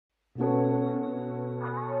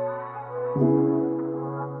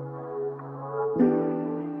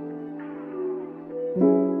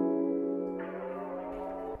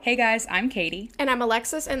Hey guys, I'm Katie. And I'm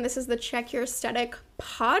Alexis, and this is the Check Your Aesthetic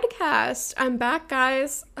podcast. I'm back,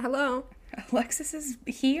 guys. Hello. Alexis is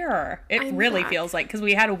here. It I'm really back. feels like, because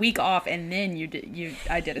we had a week off and then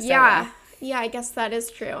I did a solo. Yeah, I guess that is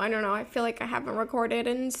true. I don't know. I feel like I haven't recorded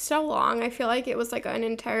in so long. I feel like it was like an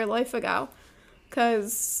entire life ago.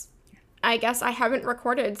 Because I guess I haven't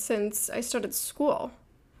recorded since I started school.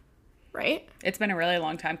 Right? It's been a really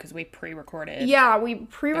long time because we pre-recorded. Yeah, we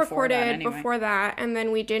pre-recorded before that, and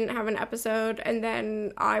then we didn't have an episode, and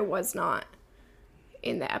then I was not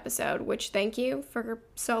in the episode, which thank you for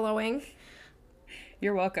soloing.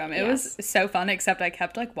 You're welcome. It was so fun, except I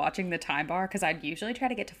kept like watching the time bar because I'd usually try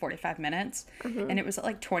to get to 45 minutes and it was at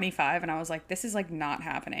like 25 and I was like, this is like not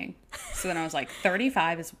happening. So then I was like,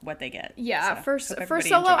 35 is what they get. Yeah, so, for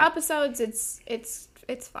solo episodes,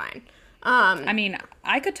 it's fine. I mean,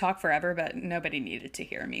 I could talk forever, but nobody needed to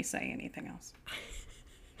hear me say anything else.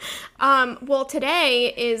 Well,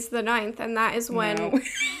 today is the 9th, and that is when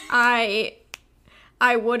I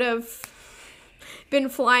would have been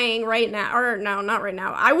flying right now. Or no, not right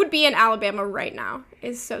now. I would be in Alabama right now.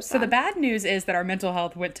 It's so sad. So the bad news is that our mental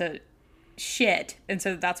health went to shit, and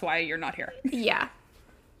so that's why you're not here.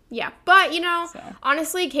 Yeah, but,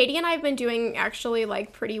 honestly, Katie and I have been doing actually,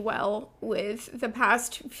 like, pretty well with the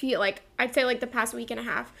past few, like, I'd say, like, the past week and a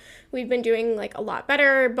half. We've been doing, like, a lot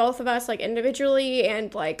better, both of us, like, individually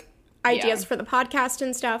and, like, ideas for the podcast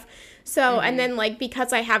and stuff. So, and then, like,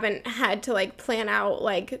 because I haven't had to, like, plan out,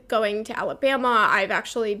 like, going to Alabama, I've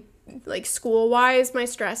actually, like, school-wise, my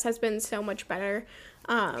stress has been so much better.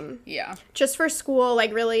 Just for school,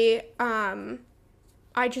 like, really,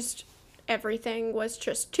 everything was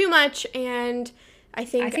just too much, and I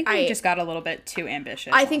think we just got a little bit too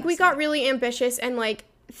ambitious. I think we got really ambitious, and like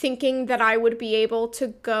thinking that I would be able to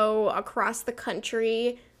go across the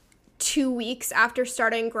country 2 weeks after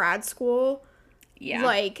starting grad school,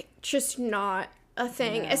 like just not a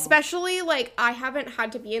thing. No. Especially like I haven't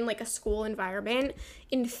had to be in like a school environment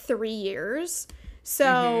in 3 years,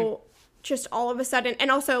 so just all of a sudden, and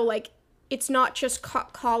also like it's not just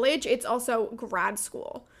college, it's also grad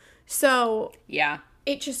school. So,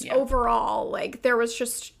 it just overall, like, there was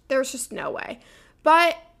just no way.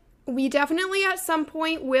 But we definitely at some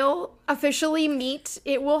point will officially meet.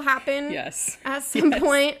 It will happen at some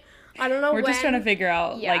point. I don't know when. We're just trying to figure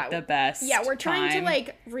out, like, the best we're trying time. to,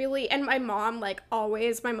 like, really, and my mom, like,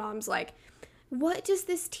 always, my mom's like, what does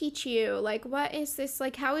this teach you? Like, what is this,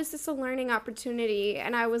 like, how is this a learning opportunity?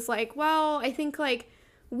 And I was like, well, I think, like,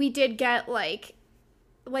 we did get, like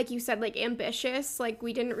you said, like, ambitious. Like,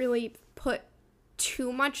 we didn't really put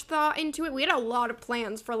too much thought into it. We had a lot of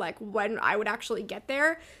plans for, like, when I would actually get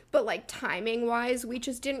there. But, like, timing-wise, we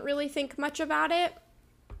just didn't really think much about it.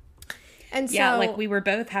 And so... Yeah, like, we were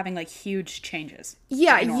both having, like, huge changes.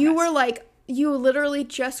 Yeah, you were, like... You literally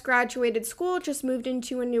just graduated school, just moved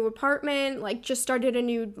into a new apartment, like, just started a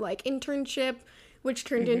new, like, internship, which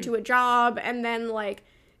turned into a job. And then, like,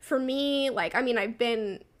 for me, like, I mean, I've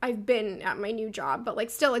been at my new job, but, like,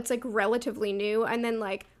 still, it's, like, relatively new, and then,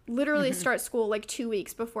 like, literally start school, like, 2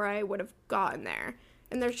 weeks before I would have gotten there,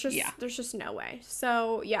 and there's just no way.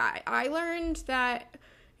 So, yeah, I learned that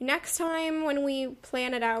next time when we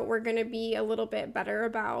plan it out, we're gonna be a little bit better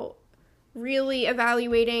about really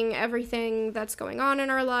evaluating everything that's going on in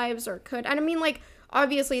our lives, and I mean, like,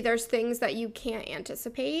 obviously, there's things that you can't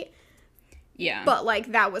anticipate, but,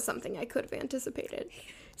 like, that was something I could have anticipated.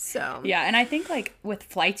 So. Yeah, and I think, like, with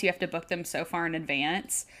flights, you have to book them so far in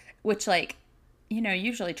advance, which, like,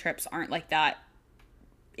 usually trips aren't like that.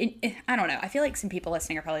 I don't know. I feel like some people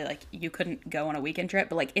listening are probably like, you couldn't go on a weekend trip,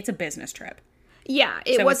 but, like, it's a business trip. Yeah,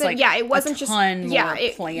 it wasn't just... a ton more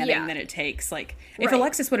planning than it takes. Like, if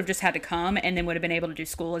Alexis would have just had to come and then would have been able to do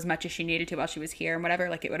school as much as she needed to while she was here and whatever,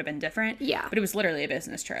 like, it would have been different. Yeah. But it was literally a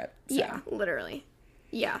business trip. So. Yeah, literally.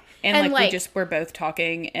 Yeah. And like, we just were both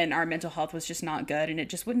talking and our mental health was just not good and it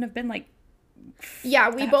just wouldn't have been like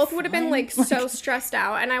we both would have been like so stressed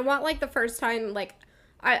out. And I want like the first time, like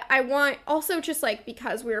I want also just like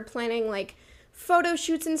because we were planning like photo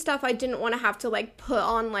shoots and stuff, I didn't want to have to like put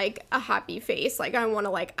on like a happy face. Like I want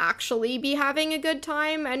to like actually be having a good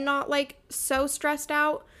time and not like so stressed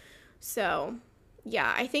out. So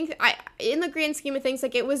yeah, I think in the grand scheme of things,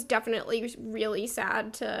 like it was definitely really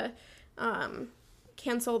sad to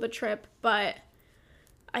cancel the trip, but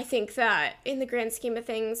I think that in the grand scheme of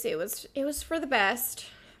things, it was for the best.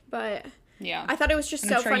 But yeah, I thought it was just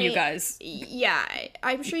so funny. You guys, yeah,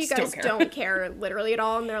 I'm sure you guys don't care literally at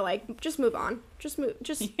all, and they're like, just move on, just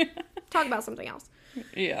talk about something else.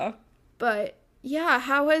 Yeah, but Yeah,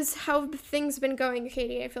 how have things been going,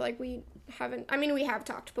 Katie? I feel like we haven't. I mean, we have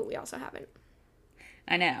talked, but we also haven't.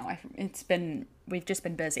 I know. We've just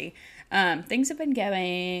been busy. Things have been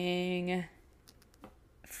going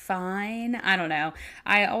fine. I don't know.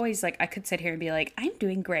 I always I could sit here and be like, I'm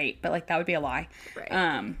doing great, but like that would be a lie. Right.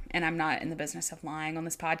 And I'm not in the business of lying on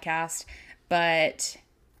this podcast. But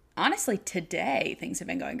honestly, today things have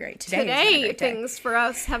been going great. Today things for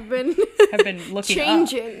us have been have been looking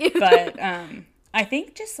changing. up. But I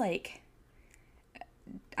think just like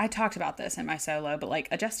I talked about this in my solo, but like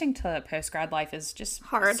adjusting to post grad life is just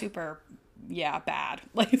hard. Super, bad.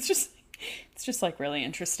 Like it's just like really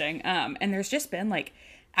interesting. And there's just been like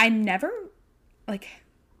I never like.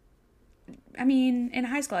 I mean, in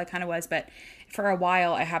high school I kind of was, but for a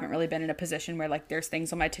while I haven't really been in a position where like there's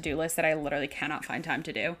things on my to-do list that I literally cannot find time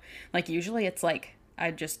to do. Like usually it's like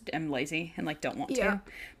I just am lazy and like don't want to.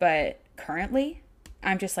 But currently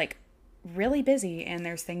I'm just like really busy and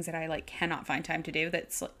there's things that I like cannot find time to do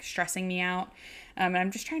that's like stressing me out. And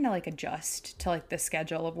I'm just trying to like adjust to like the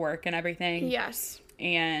schedule of work and everything. Yes.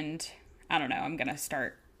 And I don't know, I'm going to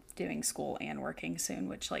start doing school and working soon,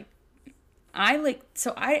 which like I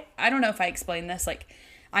don't know if I explained this, like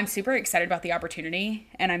I'm super excited about the opportunity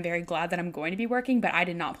and I'm very glad that I'm going to be working, but I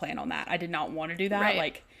did not plan on that. I did not want to do that. Right.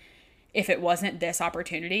 Like if it wasn't this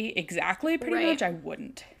opportunity exactly pretty much, I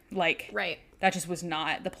wouldn't. Like right. That just was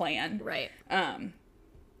not the plan. Right.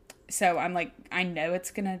 So I'm like, I know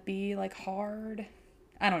it's going to be like hard.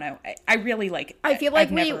 I don't know. I really like, I feel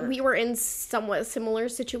like we were in somewhat similar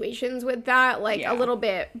situations with that, like a little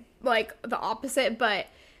bit like the opposite, but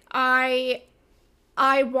I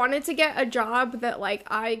wanted to get a job that like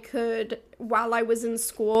I could, while I was in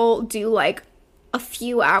school, do like a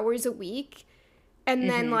few hours a week. And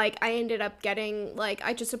then like I ended up getting like,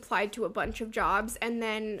 I just applied to a bunch of jobs and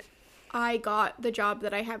then I got the job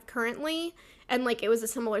that I have currently. And like it was a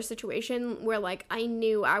similar situation where like I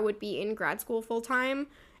knew I would be in grad school full time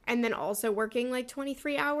and then also working like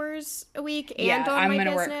 23 hours a week and on my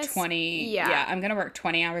business. Work 20. Yeah, I'm going to work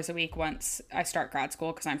 20 hours a week once I start grad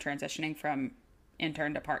school because I'm transitioning from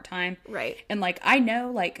intern to part-time. Right. And like I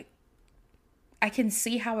know like I can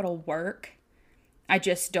see how it'll work. I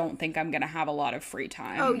just don't think I'm going to have a lot of free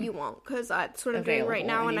time. Oh, you won't, because that's what I'm doing right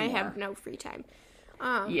now and I have no free time.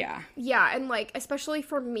 Yeah, and like especially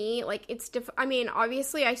for me, like it's I mean,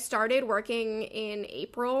 obviously I started working in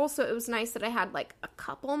April, so it was nice that I had like a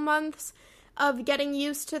couple months of getting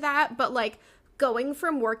used to that, but like going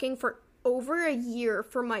from working for over a year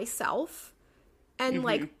for myself and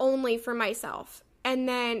like only for myself and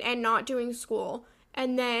not doing school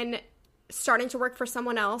and then starting to work for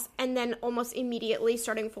someone else and then almost immediately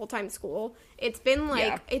starting full-time school, it's been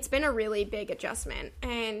like it's been a really big adjustment.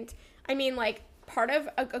 And I mean, like part of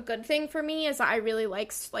a good thing for me is I really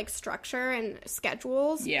like structure and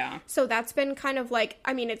schedules. Yeah. So that's been kind of like,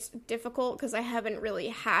 I mean, it's difficult because I haven't really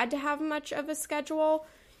had to have much of a schedule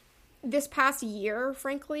this past year,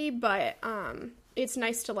 frankly, but it's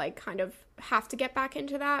nice to like kind of have to get back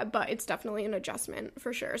into that, but it's definitely an adjustment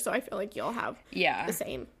for sure. So I feel like you'll have the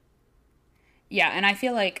same. Yeah, and I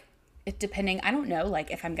feel like it I don't know, like,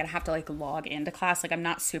 if I'm going to have to, like, log into class. Like, I'm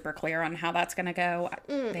not super clear on how that's going to go.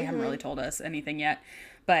 They haven't really told us anything yet.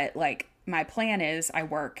 But, like, my plan is I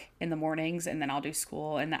work in the mornings, and then I'll do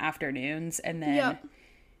school in the afternoons, and then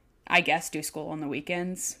I guess do school on the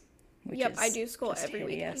weekends. Which is I do school every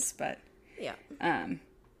hideous, weekend. But,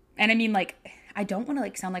 and I mean, like, I don't want to,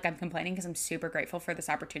 like, sound like I'm complaining because I'm super grateful for this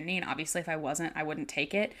opportunity, and obviously if I wasn't, I wouldn't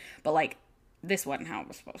take it. But, like, this wasn't how it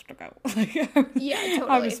was supposed to go. Totally.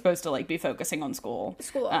 I was supposed to like be focusing on school.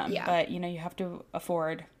 Yeah. But you know, you have to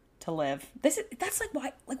afford to live. That's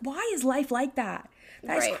like why is life like that?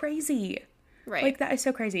 That is crazy. Right. Like that is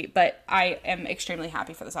so crazy. But I am extremely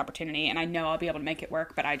happy for this opportunity and I know I'll be able to make it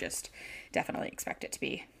work, but I just definitely expect it to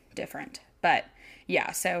be different. But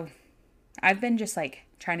yeah, so I've been just like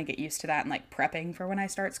trying to get used to that and like prepping for when I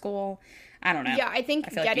start school. I don't know. Yeah, I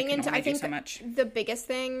think getting into so much. the biggest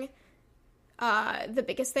thing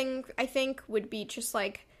I think would be just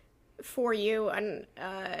like for you and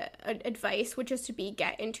advice would just to be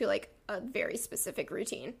get into like a very specific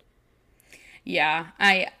routine. Yeah,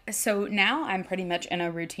 so now I'm pretty much in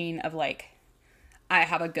a routine of like I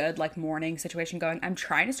have a good like morning situation going. I'm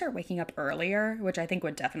trying to start waking up earlier, which I think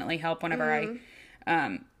would definitely help whenever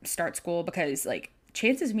I start school because like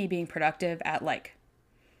chances of me being productive at like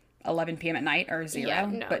 11 p.m. at night are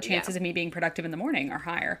 0, but chances of me being productive in the morning are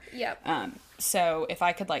higher. Yep. So if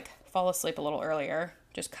I could like fall asleep a little earlier,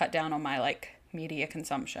 just cut down on my like media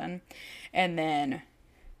consumption and then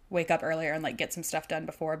wake up earlier and like get some stuff done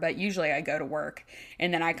before. But usually I go to work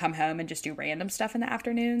and then I come home and just do random stuff in the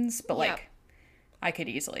afternoons. But like I could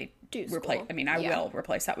easily do replace. school. I mean, I will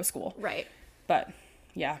replace that with school. Right. But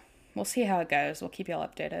yeah, we'll see how it goes. We'll keep y'all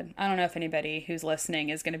updated. I don't know if anybody who's listening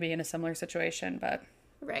is going to be in a similar situation, but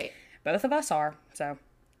Right. both of us are. So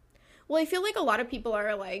Well, I feel like a lot of people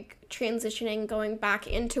are like transitioning, going back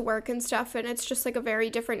into work and stuff, and it's just like a very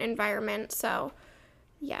different environment. So,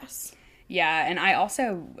 yes. yeah, and I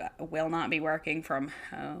also will not be working from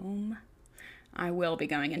home. I will be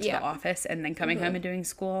going into the office and then coming home and doing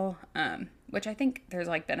school, which I think there's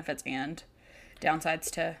like benefits and downsides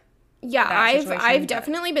to. Yeah, that I've situation, but-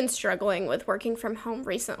 definitely been struggling with working from home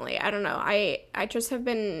recently. I don't know. I just have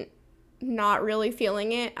been not really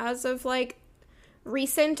feeling it as of like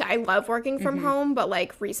recent. I love working from home, but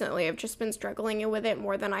like recently I've just been struggling with it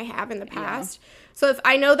more than I have in the past. So if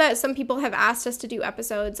I know that some people have asked us to do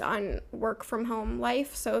episodes on work from home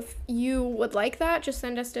life, so if you would like that, just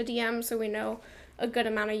send us a DM so we know a good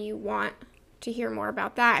amount of you want to hear more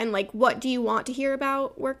about that, and like what do you want to hear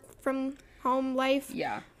about work from home life?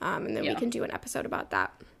 Yeah. And then we can do an episode about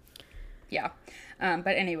that. Yeah.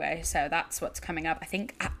 But anyway, so that's what's coming up. I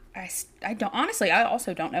think I don't, honestly, I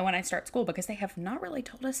also don't know when I start school because they have not really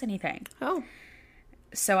told us anything. Oh,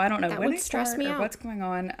 So I don't know That when would I stress start me or out. what's going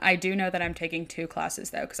on. I do know that I'm taking 2 classes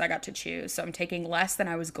though because I got to choose. So I'm taking less than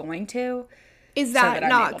I was going to. is that that I'm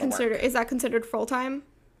not able to considered? Is that considered full time?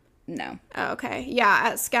 No. Oh, okay. Yeah,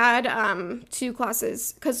 at SCAD, 2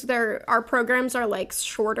 classes, because our programs are like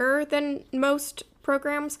shorter than most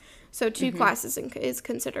programs, so 2 classes is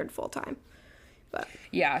considered full time. But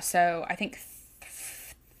Yeah. So I think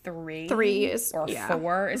 3 is- or yeah.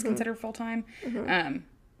 4 is considered full time.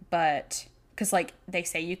 But because like they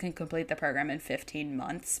say you can complete the program in 15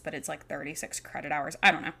 months, but it's like 36 credit hours.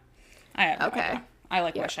 I don't know. I have no Okay. idea. I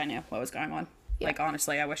wish I knew what was going on. Like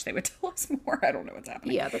honestly, I wish they would tell us more. I don't know what's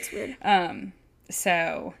happening. yeah, that's weird.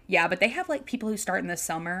 So yeah, but they have like people who start in the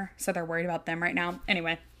summer, so they're worried about them right now.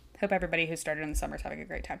 Anyway, hope everybody who started in the summer is having a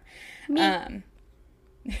great time.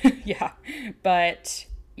 Yeah, but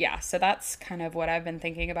yeah, so that's kind of what I've been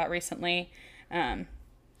thinking about recently.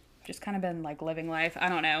 Just kind of been like living life. I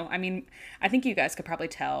don't know. I mean, I think you guys could probably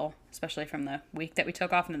tell, especially from the week that we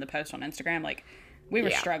took off and then the post on Instagram, like we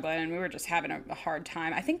were struggling and we were just having a hard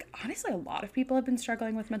time. I think honestly a lot of people have been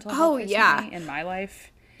struggling with mental health recently in my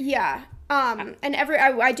life. Yeah. And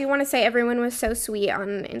I do want to say everyone was so sweet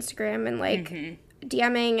on Instagram and like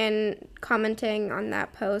DMing and commenting on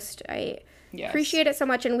that post. I appreciate it so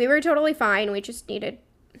much, and we were totally fine. We just needed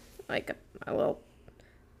like a little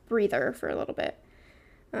breather for a little bit.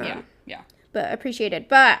 Yeah. But appreciated.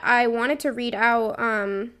 But I wanted to read out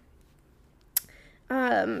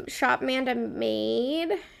Shop Manda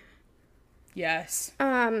Made. Yes.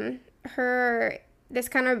 This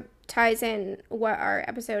kind of ties in what our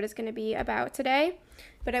episode is going to be about today.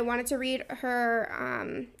 But I wanted to read her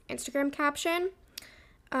Instagram caption.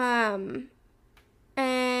 And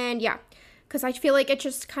yeah, because I feel like it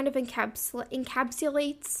just kind of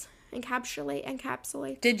encapsulates.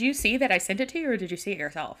 Did you see that I sent it to you, or did you see it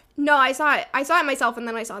yourself? No, I saw it. I saw it myself, and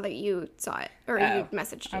then I saw that you saw it, or you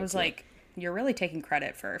messaged it. I was to me. like, you're really taking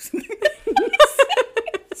credit for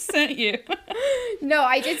sent you. No,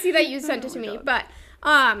 I did see that you sent it to me, but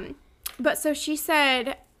so she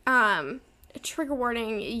said, trigger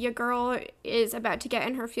warning, your girl is about to get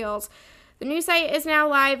in her feels. The new site is now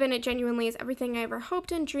live, and it genuinely is everything I ever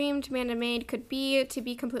hoped and dreamed Manda Made could be. To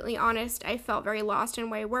be completely honest, I felt very lost in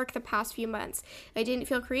my work the past few months. I didn't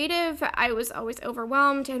feel creative. I was always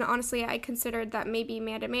overwhelmed, and honestly, I considered that maybe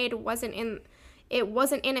Manda Made wasn't in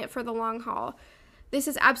it for the long haul. This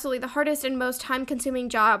is absolutely the hardest and most time-consuming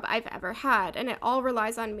job I've ever had, and it all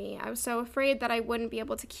relies on me. I was so afraid that I wouldn't be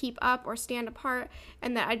able to keep up or stand apart,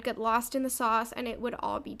 and that I'd get lost in the sauce and it would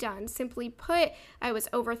all be done. Simply put, I was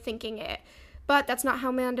overthinking it. But that's not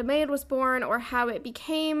how Manda Made was born or how it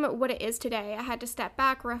became what it is today. I had to step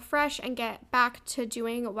back, refresh, and get back to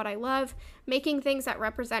doing what I love, making things that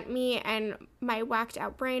represent me and my whacked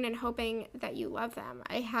out brain, and hoping that you love them.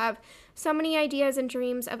 I have so many ideas and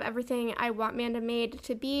dreams of everything I want Manda Made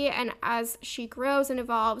to be, and as she grows and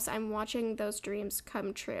evolves, I'm watching those dreams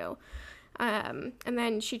come true. And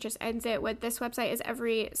then she just ends it with, this website is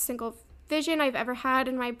every single vision I've ever had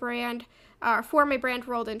in my brand, for my brand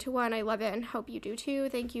rolled into one. I love it and hope you do too.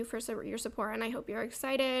 Thank you for your support, and I hope you're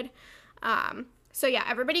excited. So yeah,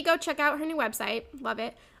 everybody go check out her new website. Love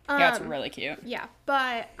it. Yeah, it's really cute. Yeah,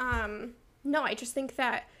 but no, I just think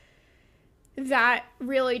that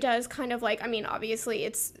really does kind of like, I mean, obviously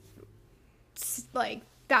it's like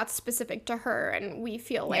that's specific to her, and we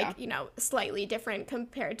feel like, you know, slightly different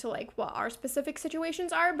compared to like what our specific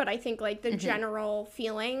situations are, but I think like the general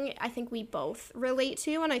feeling, I think we both relate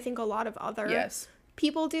to, and I think a lot of other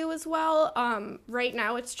people do as well. Right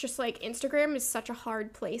now it's just like Instagram is such a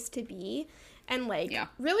hard place to be. And like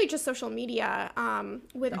really just social media,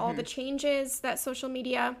 with all the changes that social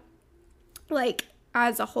media like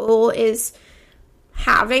as a whole is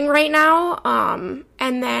having right now.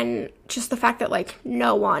 And then just the fact that like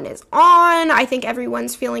no one is on. I think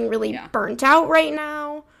everyone's feeling really burnt out right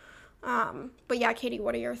now. But yeah, Katie,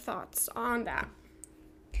 what are your thoughts on that?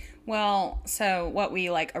 Well, so what we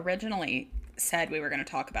like originally said we were going to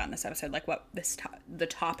talk about in this episode, like what the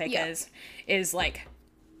topic is like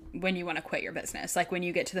when you want to quit your business, like when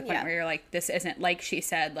you get to the point where you're like, this isn't, like she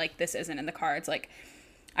said, like this isn't in the cards. Like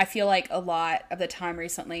I feel like a lot of the time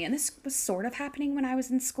recently, and this was sort of happening when I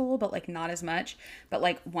was in school, but like not as much, but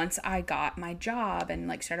like once I got my job and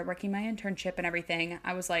like started working my internship and everything,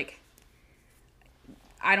 I was like,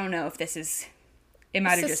 I don't know if this is, it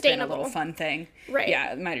might have just been a little fun thing. Right.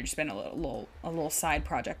 Yeah, it might have just been a little side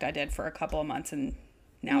project I did for a couple of months, and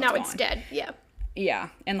now it's dead. Yeah. Yeah.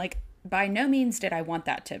 And like by no means did I want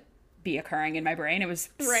that to be occurring in my brain. It was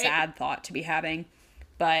a sad thought to be having.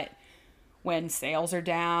 But when sales are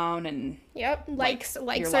down and likes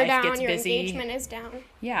are down, your engagement is down.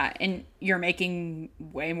 Yeah, and you're making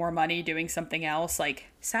way more money doing something else, like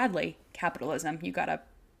sadly, capitalism, you got to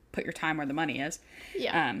put your time where the money is.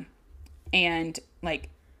 Yeah. And like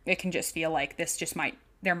it can just feel like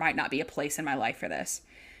there might not be a place in my life for this.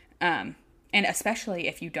 And especially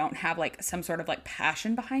if you don't have like some sort of like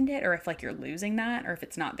passion behind it, or if like you're losing that, or if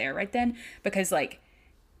it's not there right then, because like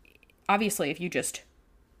obviously if you just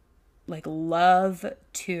like love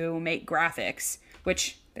to make graphics,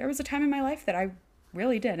 which there was a time in my life that I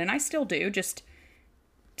really did, and I still do, just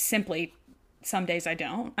simply some days I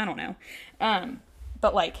don't know.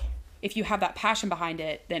 But like if you have that passion behind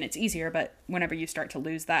it, then it's easier. But whenever you start to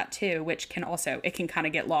lose that too, which can also, it can kind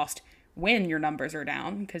of get lost when your numbers are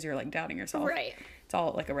down because you're like doubting yourself. Right. It's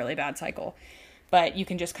all like a really bad cycle. But you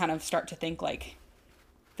can just kind of start to think like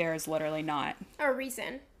there's literally not a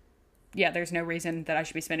reason. Yeah, there's no reason that I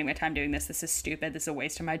should be spending my time doing this. This is stupid. This is a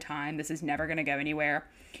waste of my time. This is never going to go anywhere.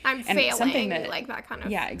 I'm failing, like that kind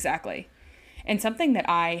of. Yeah, exactly. And something that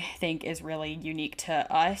I think is really unique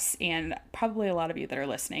to us, and probably a lot of you that are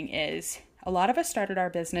listening, is a lot of us started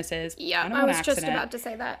our businesses. Yeah, I was just about to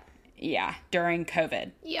say that. Yeah, during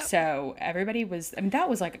COVID. Yeah. So everybody was, I mean, that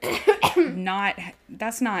was like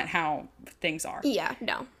that's not how things are. Yeah,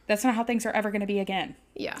 no. That's not how things are ever going to be again.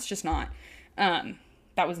 Yeah. It's just not.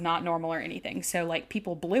 That was not normal or anything. So like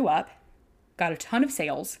people blew up, got a ton of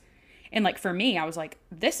sales. And like for me, I was like,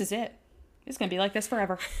 this is it. It's going to be like this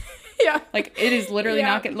forever. Yeah. Like it is literally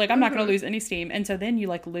not going to, like I'm not going to lose any steam. And so then you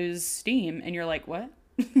like lose steam and you're like, what?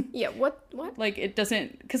 Yeah. What? Like it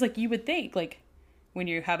doesn't, because like you would think like when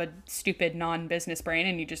you have a stupid non-business brain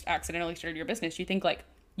and you just accidentally started your business, you think like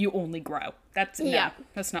you only grow. That's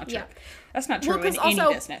that's not true. Yeah. That's not true in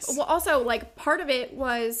any business. Well, also like part of it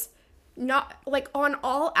was not like on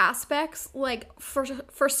all aspects, like for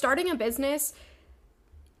starting a business,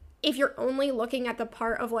 if you're only looking at the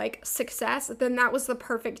part of like success, then that was the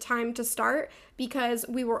perfect time to start because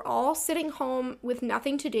we were all sitting home with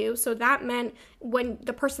nothing to do. So that meant when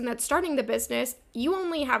the person that's starting the business, you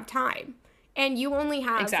only have time and you only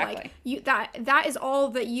have like that is all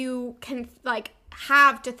that you can like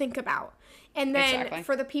have to think about. And then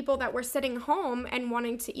for the people that were sitting home and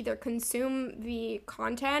wanting to either consume the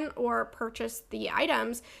content or purchase the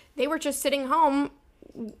items, they were just sitting home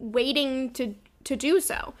waiting to do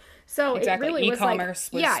so. So it really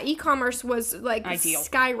e-commerce was like, e-commerce was like ideal.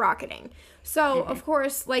 Skyrocketing. So of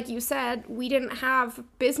course, like you said, we didn't have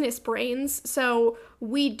business brains, so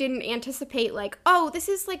we didn't anticipate like, oh, this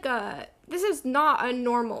is not a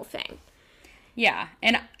normal thing. Yeah,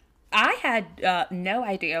 and I had no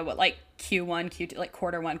idea what like Q1, Q2, like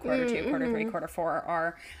quarter 1, quarter 2, quarter 3, quarter 4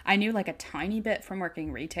 are. I knew like a tiny bit from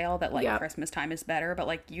working retail that like Christmas time is better, but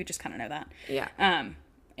like you just kind of know that. Yeah.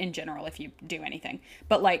 In general, if you do anything.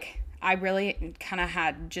 But like I really kind of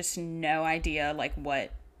had just no idea like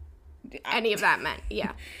what any of that meant.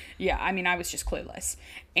 Yeah. Yeah, I mean, I was just clueless.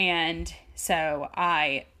 And so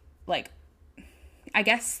I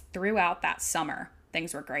guess throughout that summer,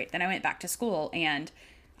 things were great. Then I went back to school and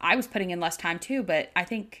I was putting in less time too, but I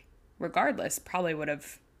think regardless probably would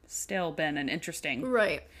have still been an interesting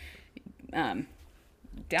downhaul.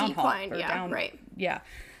 Decline, right. Yeah.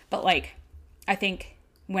 But like, I think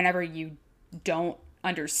whenever you don't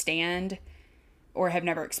understand or have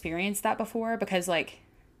never experienced that before, because like,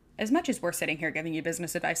 as much as we're sitting here giving you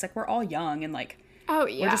business advice, like we're all young and like,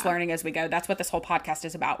 we're just learning as we go. That's what this whole podcast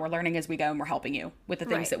is about. We're learning as we go and we're helping you with the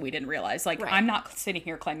things that we didn't realize. Like I'm not sitting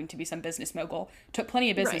here claiming to be some business mogul. Took plenty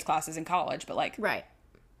of business classes in college, but like,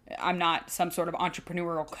 I'm not some sort of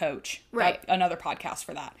entrepreneurial coach. Right. Another podcast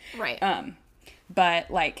for that. Right.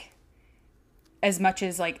 But like, as much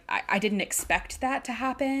as like I didn't expect that to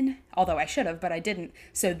happen, although I should have, but I didn't.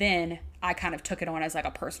 So then I kind of took it on as like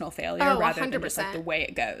a personal failure rather than just like the way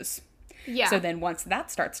it goes. Yeah. So then once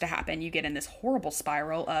that starts to happen, you get in this horrible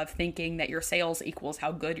spiral of thinking that your sales equals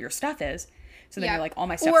how good your stuff is. So then you're like, all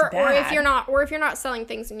my stuff's bad. Or if you're not selling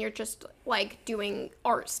things and you're just like doing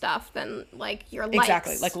art stuff, then like your likes.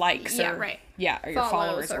 Exactly, like likes. Yeah, or, right. Yeah, or your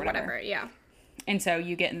followers or whatever. Yeah. And so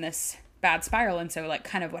you get in this bad spiral. And so like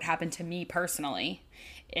kind of what happened to me personally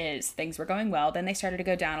is things were going well. Then they started to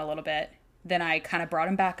go down a little bit. Then I kind of brought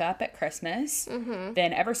them back up at Christmas. Mm-hmm.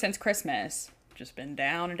 Then ever since Christmas, just been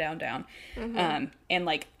down and down, down. Mm-hmm. And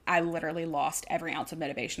like I literally lost every ounce of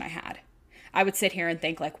motivation I had. I would sit here and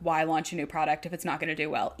think like, why launch a new product if it's not going to do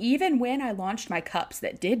well? Even when I launched my cups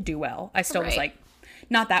that did do well, I still was like,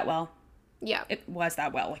 not that well. Yeah. It was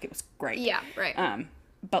that well. Like it was great. Yeah, right.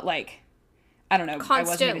 But like, I don't know.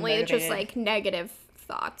 Constantly just like negative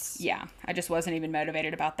thoughts. Yeah. I just wasn't even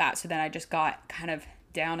motivated about that. So then I just got kind of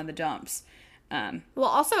down in the dumps. Well,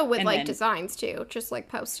 also with like designs too, just like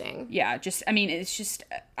posting. Yeah. Just, I mean, it's just,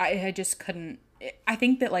 I just couldn't. I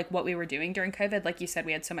think that like what we were doing during COVID, like you said,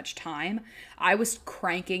 we had so much time. I was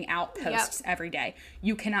cranking out posts every day.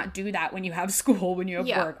 You cannot do that when you have school, when you have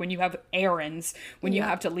work, when you have errands, when you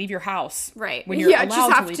have to leave your house. Right. When you're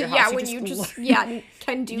allowed to leave your house. Yeah, when you just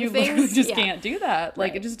can do things. You just can't do that.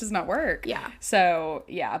 Like it just does not work. Yeah. So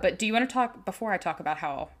yeah, but do you want to talk, before I talk about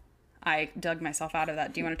how I dug myself out of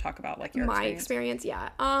that, do you want to talk about like your experience? Yeah.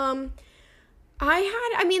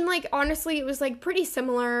 Honestly, it was like pretty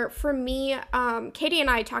similar for me. Katie and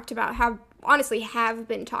I talked about have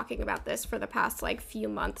been talking about this for the past like few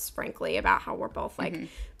months, frankly, about how we're both like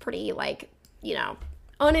pretty like, you know,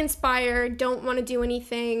 uninspired, don't want to do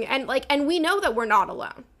anything. And we know that we're not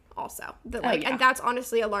alone. Also, and that's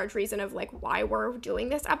honestly a large reason of like why we're doing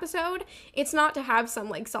this episode. It's not to have some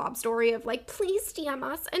like sob story of like, please DM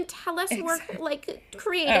us and tell us we're like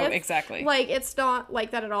creative. Oh, exactly. Like it's not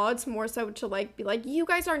like that at all. It's more so to like be like, you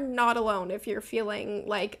guys are not alone if you're feeling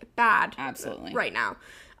like bad absolutely right now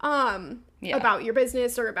about your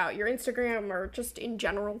business or about your Instagram or just in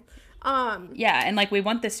general. And like we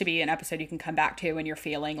want this to be an episode you can come back to when you're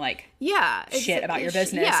feeling like shit about your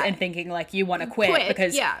business and thinking like you want to quit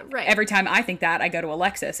because every time I think that I go to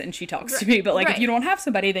Alexis and she talks to me, but like if you don't have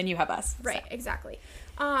somebody then you have us. Right, exactly.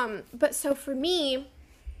 But so for me,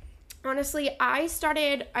 honestly, I've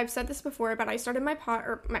said this before, but I started my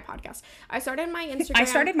podcast. I started my Instagram. I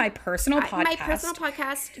started my personal podcast. My personal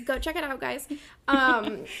podcast. Go check it out, guys.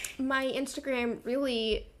 My Instagram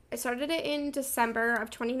really, I started it in December of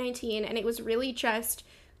 2019, and it was really just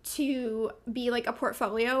to be like a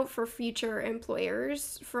portfolio for future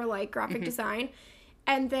employers for like graphic design.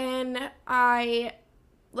 And then I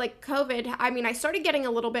started getting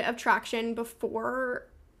a little bit of traction before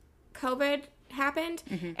COVID happened,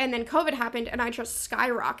 and then COVID happened and I just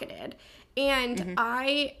skyrocketed. And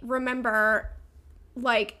I remember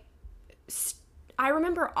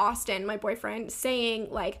Austin, my boyfriend, saying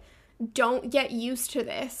like, don't get used to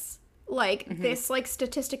this. Like this, like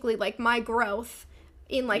statistically, like my growth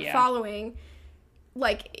in like following,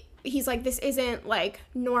 like he's like, this isn't like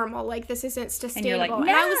normal, like this isn't sustainable. And you're like, no. And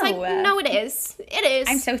I was like, no, it is.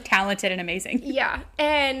 I'm so talented and amazing. Yeah.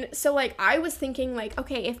 And so like I was thinking like,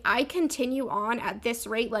 okay, if I continue on at this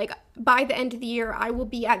rate, like by the end of the year I will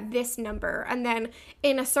be at this number, and then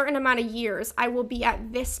in a certain amount of years I will be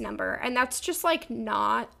at this number, and that's just like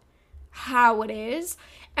not how it is.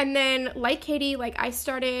 And then like Katie, like I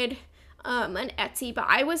started an Etsy, but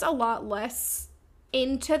I was a lot less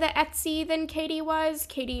into the Etsy than Katie was.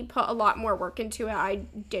 Katie put a lot more work into it. I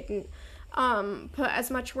didn't put as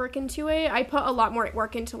much work into it. I put a lot more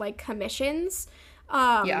work into like commissions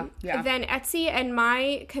than Etsy, and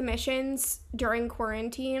my commissions during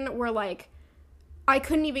quarantine were like, I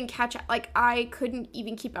couldn't even I couldn't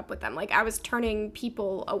even keep up with them. Like I was turning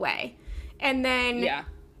people away. And then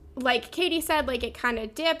like Katie said, like it kind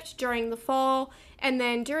of dipped during the fall, and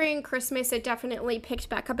then during Christmas it definitely picked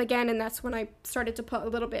back up again, and that's when I started to put a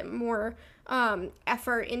little bit more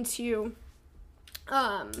effort into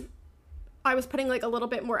I was putting like a little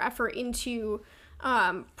bit more effort into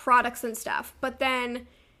products and stuff. But then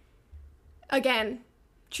again,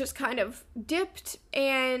 just kind of dipped,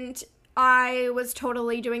 and I was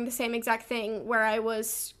totally doing the same exact thing where I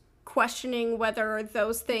was questioning whether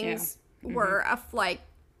those things were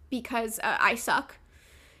because I suck.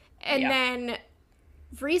 And then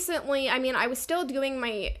recently, I mean, I was still doing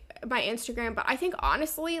my Instagram, but I think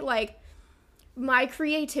honestly, like, my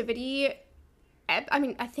creativity I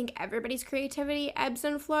mean, I think everybody's creativity ebbs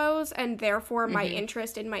and flows, and therefore my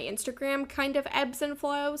interest in my Instagram kind of ebbs and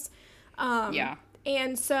flows. Yeah.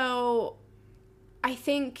 And so I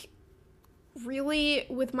think really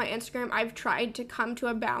with my Instagram, I've tried to come to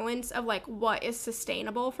a balance of like what is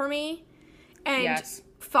sustainable for me. And Yes.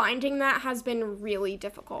 finding that has been really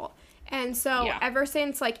difficult. And so Yeah. ever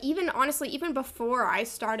since, like, even honestly, even before I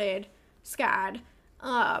started SCAD,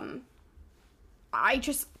 I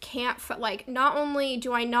just can't, like, not only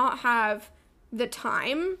do I not have the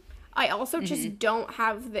time, I also just don't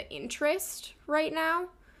have the interest right now.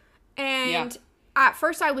 And at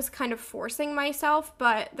first I was kind of forcing myself,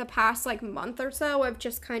 but the past, like, month or so, I've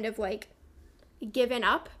just kind of, like, given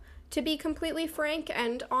up, to be completely frank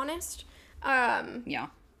and honest. Yeah.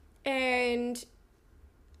 And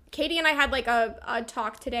Katie and I had, like, a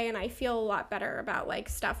talk today, and I feel a lot better about, like,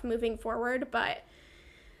 stuff moving forward, but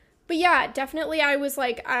yeah, definitely I was,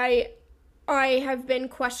 like, I have been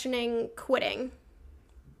questioning quitting.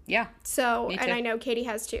 Yeah. So, Me and too. I know Katie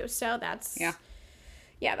has too, so that's... Yeah.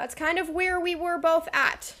 Yeah, that's kind of where we were both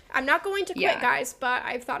at. I'm not going to quit, Yeah. guys, but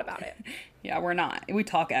I've thought about it. Yeah, we're not. We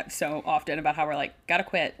talk so often about how we're like, gotta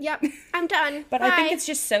quit. Yep, I'm done. But Bye. I think it's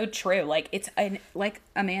just so true. Like, like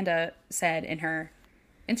Amanda said in her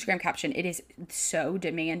Instagram caption, it is so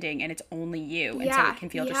demanding and it's only you. And so Yeah, it can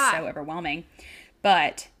feel yeah. just so overwhelming.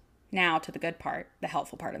 But now to the good part, the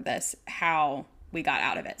helpful part of this, how we got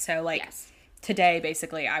out of it. So, like, Yes. today,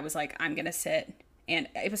 basically, I was like, I'm going to sit. And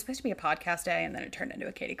it was supposed to be a podcast day, and then it turned into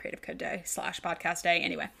a Katie Creative Code day / podcast day.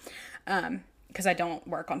 Anyway, because I don't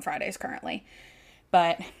work on Fridays currently.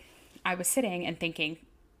 But I was sitting and thinking,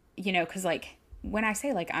 you know, because, like, when I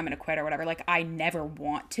say, like, I'm going to quit or whatever, like, I never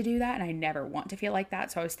want to do that, and I never want to feel like that.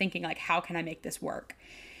 So I was thinking, like, how can I make this work?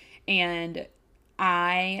 And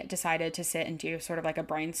I decided to sit and do sort of like a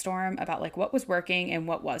brainstorm about, like, what was working and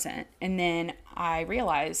what wasn't. And then I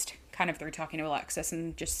realized, kind of through talking to Alexis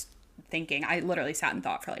and just thinking, I literally sat and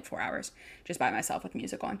thought for like 4 hours just by myself with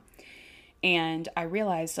music on. And I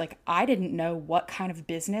realized, like, I didn't know what kind of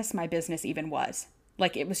business my business even was.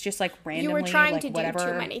 Like, it was just like randomly, You were trying like, to whatever. do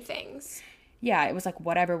too many things. Yeah, it was like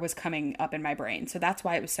whatever was coming up in my brain. So that's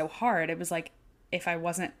why it was so hard. It was like, if I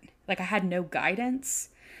wasn't, like, I had no guidance,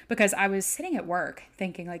 because I was sitting at work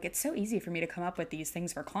thinking, like, it's so easy for me to come up with these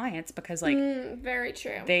things for clients because, like, Very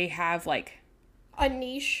true. they have, like, A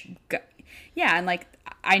niche. yeah, and, like,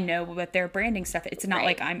 I know with their branding stuff, it's not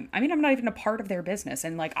Right. like I'm not even a part of their business,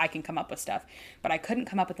 and, like, I can come up with stuff, but I couldn't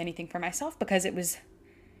come up with anything for myself because it was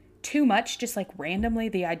too much, just, like, randomly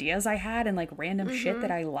the ideas I had and, like, random shit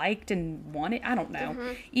that I liked and wanted. I don't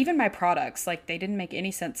know. Even my products, like, they didn't make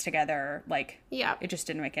any sense together. Like, Yeah. it just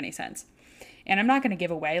didn't make any sense. And I'm not going to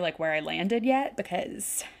give away, like, where I landed yet,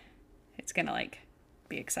 because it's going to, like,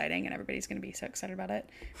 be exciting and everybody's going to be so excited about it.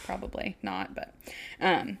 Probably not, but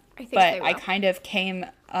I think but they I will. kind of came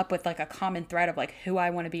up with, like, a common thread of, like, who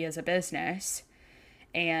I want to be as a business,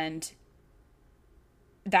 and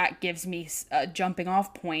that gives me a jumping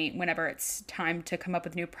off point whenever it's time to come up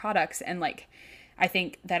with new products. And, like, I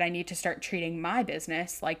think that I need to start treating my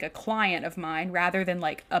business like a client of mine rather than,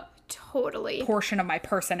 like, a Totally. portion of my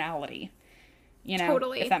personality, you know,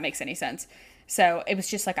 Totally. if that makes any sense. So it was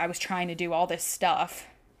just like I was trying to do all this stuff,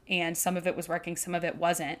 and some of it was working, some of it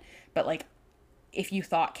wasn't. But, like, if you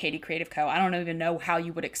thought Katie Creative Co., I don't even know how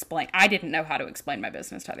you would explain. I didn't know how to explain my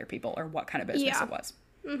business to other people or what kind of business Yeah. it was.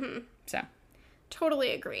 So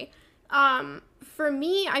Totally agree. For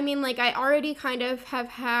me, I mean, like, I already kind of have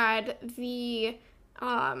had the,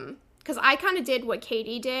 because I kind of did what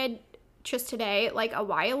Katie did just today, like, a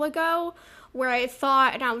while ago, where I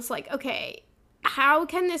thought, and I was like, okay, how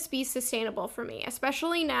can this be sustainable for me?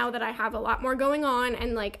 Especially now that I have a lot more going on,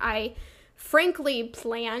 and, like, I frankly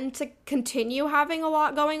plan to continue having a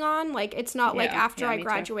lot going on. Like, it's not like after I me too.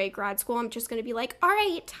 graduate grad school, I'm just going to be like, all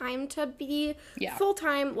right, time to be Yeah.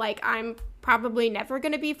 full-time. Like, I'm probably never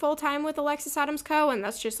going to be full-time with Alexis Adams Co., and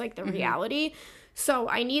that's just, like, the reality. So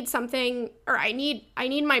I need something, or I need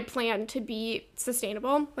my plan to be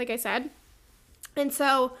sustainable, like I said. And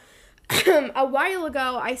so a while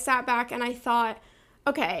ago, I sat back and I thought,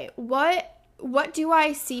 okay, what do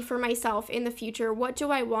I see for myself in the future? What do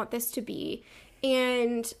I want this to be?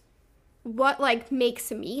 And what, like,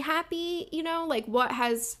 makes me happy, you know? Like, what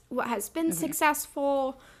has been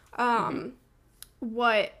successful?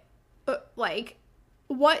 What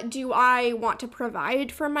do I want to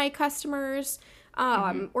provide for my customers?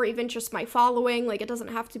 Or even just my following. Like, it doesn't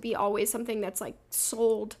have to be always something that's, like,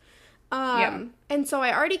 sold. And so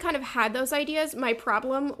I already kind of had those ideas. My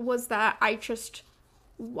problem was that I just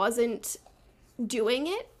wasn't doing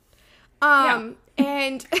it.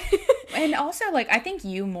 And And also, like, I think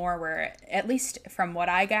you more were, at least from what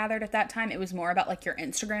I gathered at that time, it was more about, like, your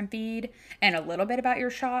Instagram feed and a little bit about your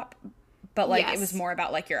shop. But, like, it was Yes. more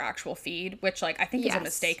about, like, your actual feed, which, like, I think is a Yes.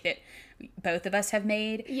 mistake that both of us have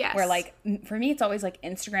made. Yes. Where, like, for me, it's always, like,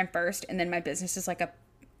 Instagram first, and then my business is, like a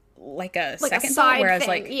like second a thought. side Whereas, thing.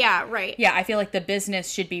 like, Yeah, right. yeah, I feel like the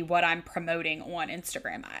business should be what I'm promoting on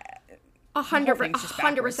Instagram. A hundred thing's just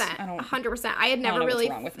backwards. percent. I don't- 100%. I had never know what's really.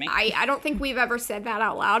 wrong with me. I don't think we've ever said that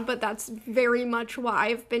out loud, but that's very much what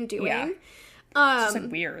I've been doing. Yeah. It's just,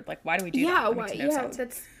 like, weird. Like, why do we do that? Yeah, That why? makes no Yeah, sense.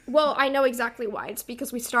 that's well. I know exactly why. It's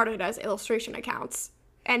because we started as illustration accounts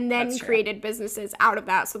and then That's true. created businesses out of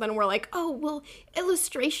that. So then we're like, oh well,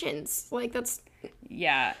 illustrations. Like that's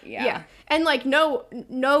Yeah. yeah. And like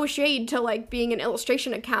no shade to like being an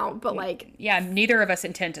illustration account, but like Yeah, neither of us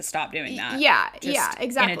intend to stop doing that. yeah, Just yeah,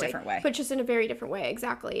 exactly. in a different way. But just in a very different way,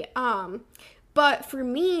 exactly. But for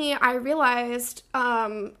me, I realized,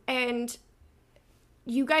 and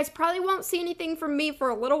you guys probably won't see anything from me for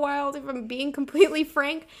a little while, if I'm being completely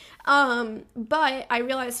frank. But I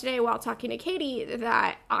realized today while talking to Katie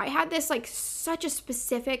that I had this like such a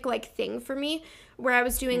specific like thing for me where I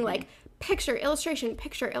was doing like picture illustration,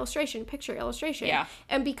 picture illustration, picture illustration. Yeah.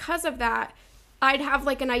 And because of that, I'd have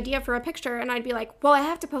like an idea for a picture and I'd be like, well, I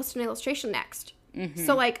have to post an illustration next.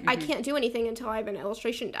 So like I can't do anything until I have an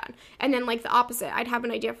illustration done. And then like the opposite, I'd have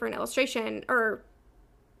an idea for an illustration or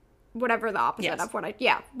whatever the opposite Yes. of what I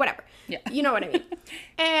whatever. Yeah. You know what I mean?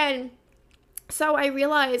 And so I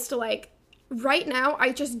realized like right now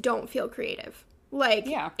I just don't feel creative. Like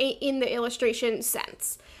Yeah. in the illustration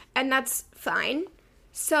sense. And that's fine.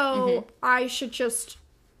 So I should just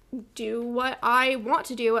do what I want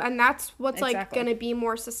to do and that's what's like Exactly. going to be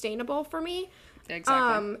more sustainable for me.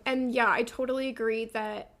 Exactly. And yeah, I totally agree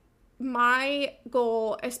that my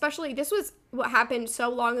goal, especially this was what happened so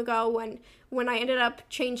long ago when I ended up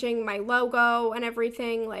changing my logo and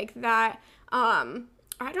everything like that. I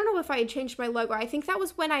don't know if I had changed my logo. I think that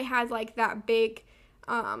was when I had like that big,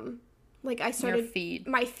 like I started feed.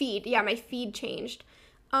 my feed. Yeah, my feed changed.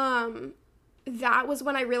 That was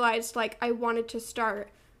when I realized like I wanted to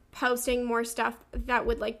start posting more stuff that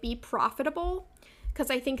would like be profitable. Because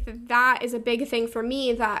I think that is a big thing for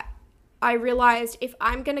me that I realized if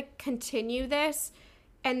I'm going to continue this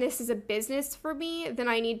and this is a business for me, then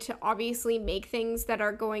I need to obviously make things that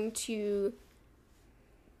are going to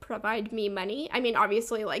provide me money. I mean,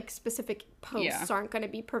 obviously, like, specific posts aren't going to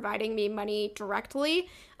be providing me money directly,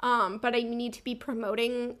 but I need to be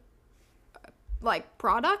promoting, like,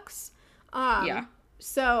 products. Yeah.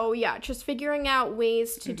 So, yeah, just figuring out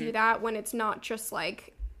ways to do that when it's not just,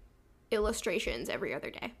 like, illustrations every other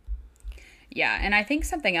day. Yeah, and I think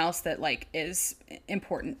something else that, like, is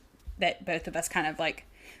important that both of us kind of, like,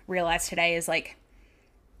 realized today is, like,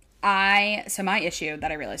 so my issue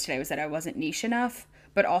that I realized today was that I wasn't niche enough,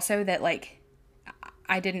 but also that, like,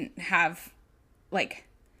 I didn't have, like,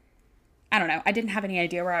 I don't know, I didn't have any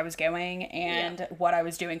idea where I was going, and what I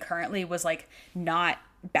was doing currently was, like, not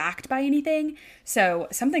backed by anything. So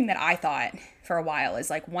something that I thought for a while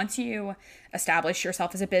is, like, once you establish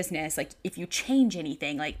yourself as a business, like, if you change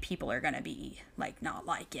anything, like, people are gonna be, like, not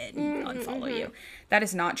like it and unfollow you. That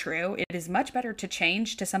is not true. It is much better to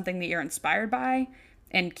change to something that you're inspired by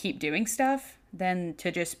and keep doing stuff than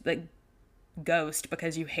to just, like, ghost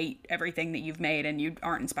because you hate everything that you've made and you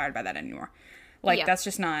aren't inspired by that anymore. Like, that's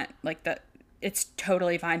just not, like, it's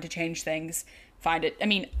totally fine to change things. Find it. I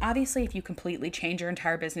mean, obviously, if you completely change your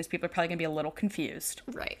entire business, people are probably gonna be a little confused.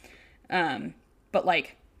 Right. But,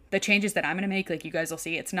 like, the changes that I'm gonna make, like, you guys will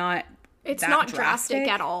see, it's not drastic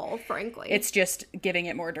at all, frankly. It's just giving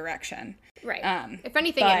it more direction. Right. If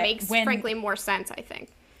anything, but it makes, frankly, more sense, I think.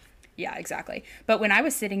 Yeah, exactly. But when I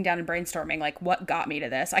was sitting down and brainstorming, like, what got me to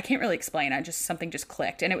this, I can't really explain. Something just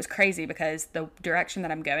clicked. And it was crazy because the direction that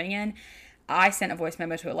I'm going in, I sent a voice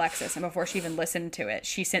memo to Alexis, and before she even listened to it,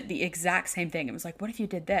 she sent the exact same thing. It was like, what if you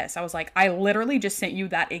did this? I was like, I literally just sent you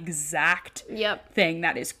that exact thing.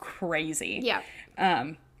 That is crazy. Yeah.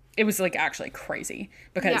 It was, like, actually crazy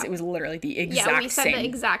because it was literally the exact same we said the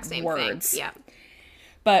exact same words. thing. Yeah.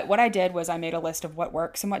 But what I did was I made a list of what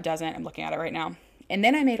works and what doesn't. I'm looking at it right now. And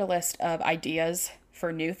then I made a list of ideas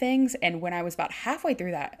for new things. And when I was about halfway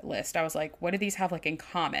through that list, I was like, what do these have, like, in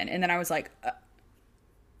common? And then I was like,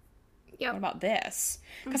 what about this?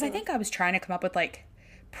 Because I think I was trying to come up with, like,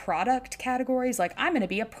 product categories. Like, I'm going to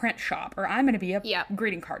be a print shop or I'm going to be a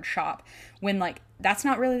greeting card shop. When, like, that's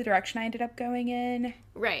not really the direction I ended up going in.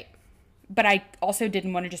 Right. But I also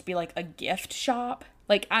didn't want to just be, like, a gift shop.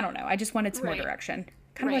 Like, I don't know. I just wanted some more direction.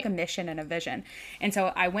 Kind of like a mission and a vision. And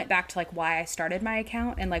so I went back to, like, why I started my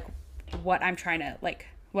account and, like, what I'm trying to, like,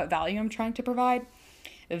 what value I'm trying to provide.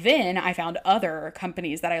 Then I found other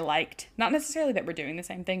companies that I liked, not necessarily that were doing the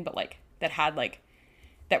same thing, but like that had like,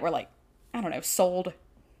 that were like, I don't know, sold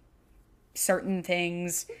certain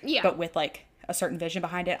things, Yeah. but with like a certain vision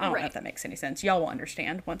behind it. I don't know Right. if that makes any sense. Y'all will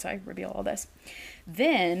understand once I reveal all this.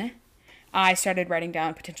 Then I started writing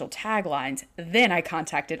down potential taglines. Then I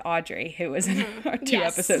contacted Audrey, who was in our 2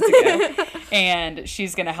 Yes. episodes ago. And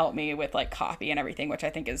she's going to help me with like copy and everything, which I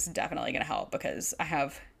think is definitely going to help because I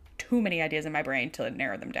have too many ideas in my brain to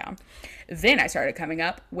narrow them down. Then I started coming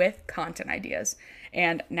up with content ideas.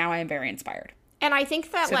 And now I am very inspired. And I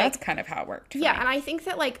think that So like, that's kind of how it worked. For yeah, me. and I think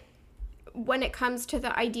that like when it comes to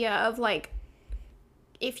the idea of like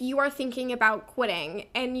if you are thinking about quitting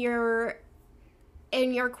and you're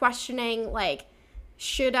questioning like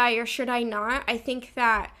should I or should I not, I think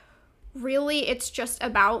that really it's just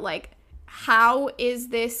about like how is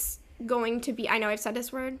this going to be, I know I've said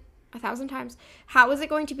this word 1,000 times, how is it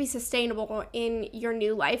going to be sustainable in your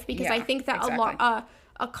new life? Because I Yeah, think that exactly.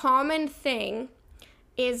 a common thing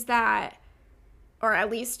is that, or at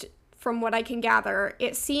least from what I can gather,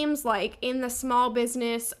 it seems like in the small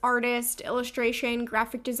business, artist, illustration,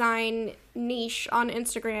 graphic design niche on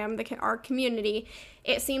Instagram, our community,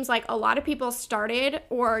 it seems like a lot of people started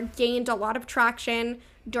or gained a lot of traction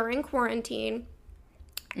during quarantine.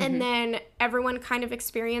 And then everyone kind of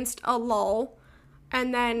experienced a lull.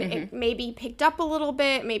 And then it maybe picked up a little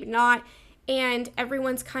bit, maybe not. And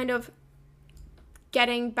everyone's kind of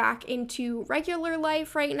getting back into regular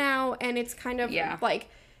life right now. And it's kind of like,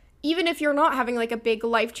 even if you're not having like a big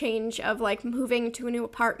life change of like moving to a new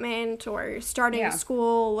apartment or starting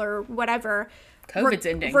school or whatever, COVID's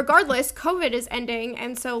ending. Regardless, COVID is ending.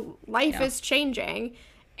 And so life is changing.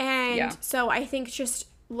 And so I think just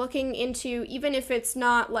looking into, even if it's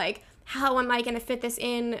not like, how am I going to fit this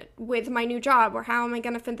in with my new job or how am I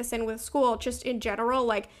going to fit this in with school, just in general,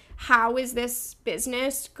 like how is this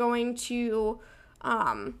business going to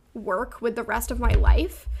work with the rest of my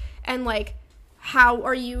life, and like how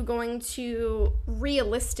are you going to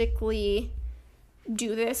realistically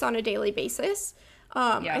do this on a daily basis.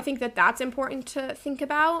 I think that that's important to think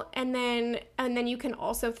about, and then you can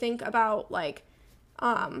also think about like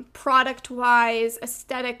product wise,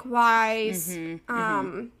 aesthetic wise,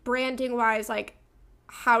 branding wise, like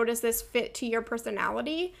how does this fit to your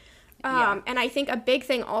personality? And I think a big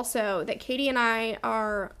thing also that Katie and I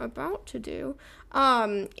are about to do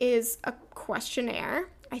is a questionnaire.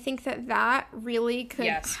 I think that really could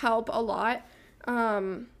help a lot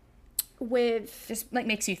with just like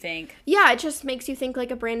makes you think. Yeah, it just makes you think, like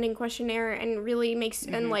a branding questionnaire, and really makes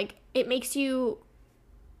and like it makes you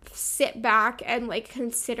sit back and like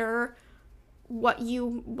consider what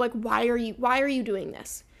you like, why are you doing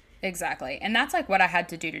this? Exactly. And that's like what I had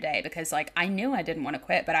to do today, because like I knew I didn't want to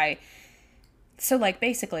quit, but so like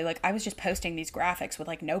basically like I was just posting these graphics with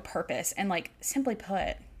like no purpose, and like simply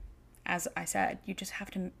put, as I said, you just have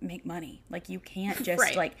to make money. Like you can't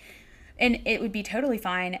just like, and it would be totally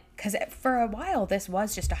fine because for a while this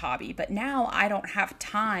was just a hobby, but now I don't have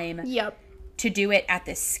time to do it at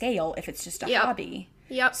this scale if it's just a hobby.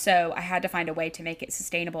 So I had to find a way to make it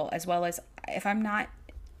sustainable, as well as if I'm not,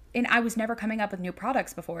 and I was never coming up with new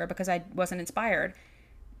products before because I wasn't inspired,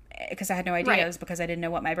 because I had no ideas, because I didn't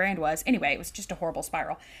know what my brand was. Anyway, it was just a horrible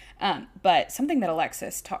spiral. But something that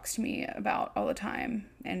Alexis talks to me about all the time,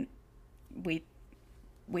 and we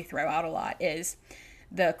throw out a lot, is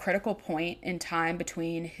the critical point in time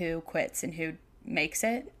between who quits and who makes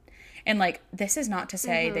it. And like, this is not to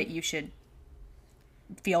say that you should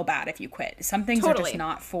feel bad if you quit. Some things are just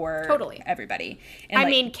not for everybody. And I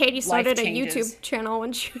mean, Katie started a YouTube channel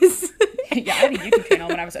when she was yeah, I had a YouTube channel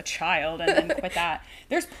when I was a child and then quit that.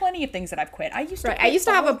 There's plenty of things that I've quit. I used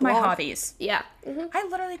to have a blog. My hobbies. Yeah. I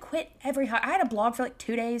literally quit every hobby. I had a blog for like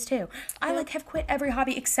 2 days too. I like have quit every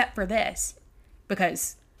hobby except for this,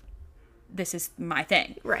 because this is my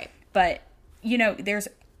thing. Right. But you know, there's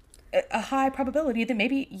a high probability that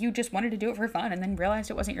maybe you just wanted to do it for fun and then realized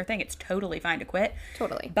it wasn't your thing. It's totally fine to quit.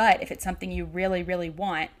 Totally. But if it's something you really, really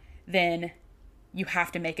want, then you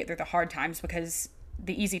have to make it through the hard times, because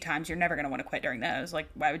the easy times, you're never going to want to quit during those. Like,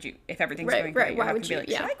 why would you, if everything's going great, you're not going to be like,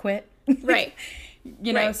 should I quit? Right.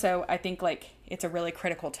 You know, so I think like it's a really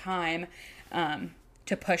critical time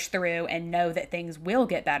to push through and know that things will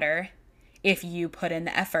get better if you put in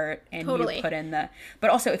the effort and you put in the, but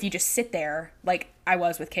also if you just sit there, like I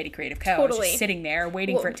was with Katie Creative Co. Just sitting there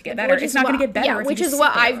waiting for it to get better. It's not going to get better. Yeah, which is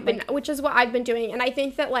what I've been doing. And I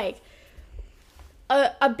think that like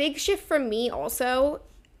a big shift for me also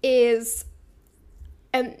is,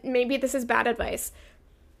 and maybe this is bad advice,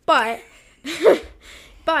 but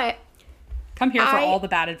come here for all the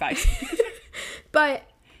bad advice. But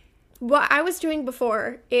what I was doing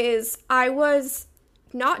before is I was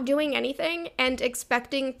not doing anything and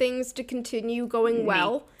expecting things to continue going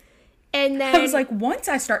well. And then I was like, once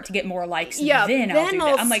I start to get more likes, then I'll do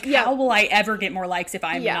that. I'm like, how will I ever get more likes if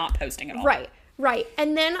I'm not posting at all? Right.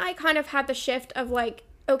 And then I kind of had the shift of like,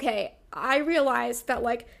 okay, I realized that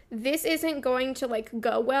like this isn't going to like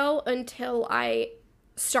go well until I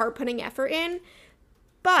start putting effort in.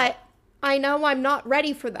 But I know I'm not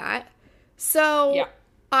ready for that. So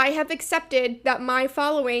I have accepted that my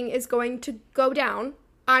following is going to go down.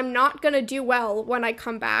 I'm not going to do well when I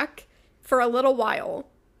come back for a little while,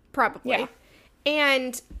 probably. Yeah.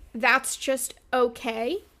 And that's just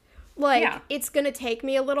okay. Like, it's going to take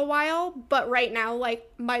me a little while, but right now, like,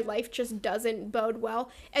 my life just doesn't bode well.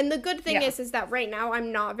 And the good thing is that right now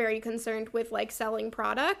I'm not very concerned with, like, selling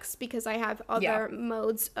products because I have other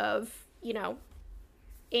modes of, you know,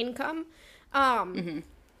 income.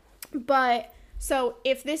 But, so,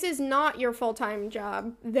 if this is not your full-time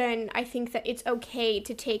job, then I think that it's okay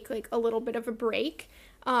to take, like, a little bit of a break.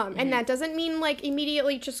 And that doesn't mean, like,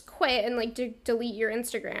 immediately just quit and, like, delete your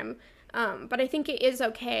Instagram. But I think it is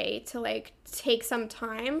okay to, like, take some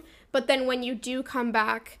time. But then when you do come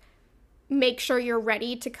back, make sure you're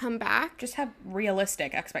ready to come back. Just have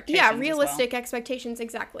realistic expectations. Yeah, realistic expectations,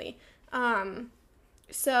 exactly.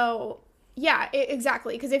 So, yeah,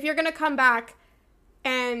 exactly. Because if you're going to come back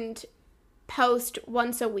and post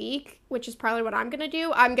once a week, which is probably what I'm going to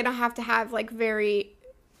do, I'm going to have, like, very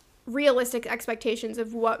realistic expectations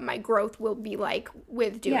of what my growth will be like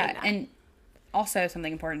with doing that. And also,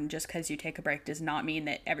 something important, just because you take a break does not mean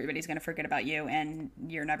that everybody's going to forget about you and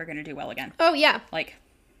you're never going to do well again. Oh, yeah. Like,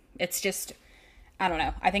 it's just, I don't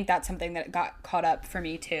know. I think that's something that got caught up for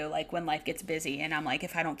me, too. Like, when life gets busy and I'm like,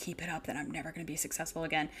 if I don't keep it up, then I'm never going to be successful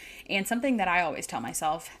again. And something that I always tell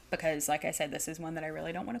myself, because, like I said, this is one that I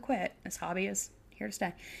really don't want to quit. This hobby is here to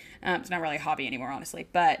stay. It's not really a hobby anymore, honestly.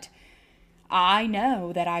 But I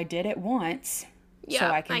know that I did it once. So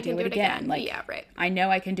I can do it again. Like, right. I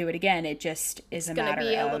know I can do it again. It just is a matter of...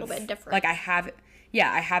 It's going to be a little bit different. Like, I have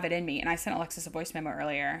it in me. And I sent Alexis a voice memo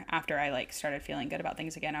earlier after I, like, started feeling good about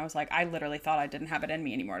things again. I was like, I literally thought I didn't have it in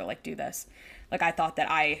me anymore to, like, do this. Like, I thought that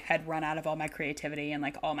I had run out of all my creativity and,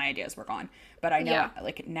 like, all my ideas were gone. But I know,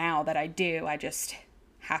 like, now that I do, I just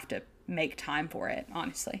have to make time for it,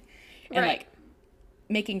 honestly. And, like,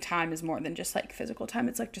 making time is more than just, like, physical time.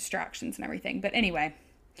 It's, like, distractions and everything. But anyway...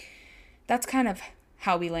 That's kind of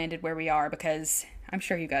how we landed where we are, because I'm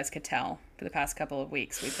sure you guys could tell for the past couple of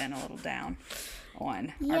weeks we've been a little down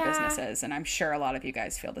on our businesses, and I'm sure a lot of you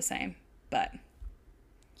guys feel the same, but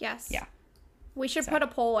yes. Yeah. We should put a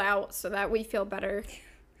poll out so that we feel better.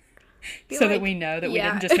 So that we know that we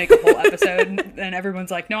didn't just make a whole episode and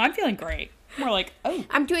everyone's like, no, I'm feeling great. We're like, oh.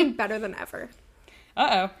 I'm doing better than ever.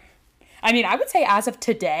 Uh-oh. I mean, I would say as of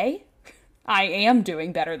today, I am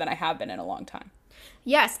doing better than I have been in a long time.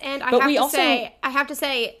 Yes, and I have to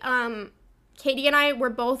say, Katie and I were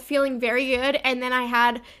both feeling very good, and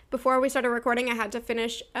then before we started recording, I had to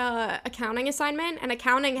finish accounting assignment, and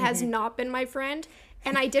accounting has not been my friend,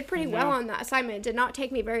 and I did pretty well on that assignment. It did not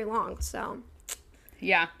take me very long, so.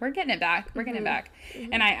 Yeah, we're getting it back. We're getting it back.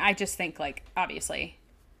 And I just think, like, obviously,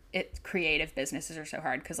 creative businesses are so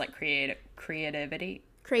hard, because, like, creativity.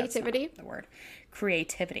 That's not the word.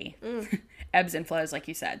 Creativity ebbs and flows, like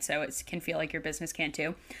you said, so it can feel like your business can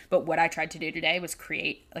too. But what I tried to do today was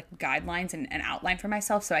create, like, guidelines and an outline for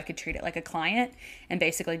myself so I could treat it like a client and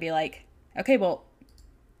basically be like, okay, well,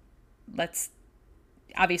 let's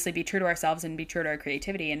obviously be true to ourselves and be true to our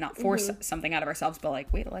creativity and not force something out of ourselves, but,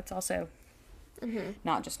 like, wait, let's also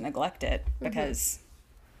not just neglect it because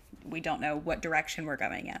we don't know what direction we're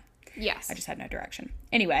going in. Yes. I just had no direction.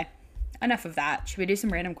 Anyway, enough of that. Should we do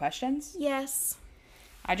some random questions? Yes.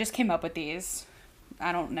 I just came up with these.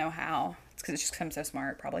 I don't know how. It's because I'm so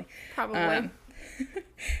smart, probably. Probably.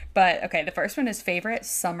 But, okay, the first one is favorite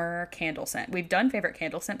summer candle scent. We've done favorite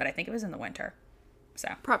candle scent, but I think it was in the winter. So.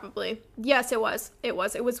 Probably. Yes, it was. It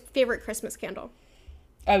was favorite Christmas candle.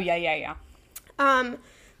 Oh, yeah.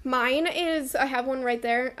 Mine is, I have one right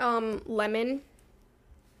there, lemon.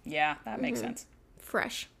 Yeah, that makes sense.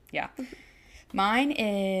 Fresh. Yeah. Mine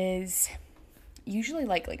is usually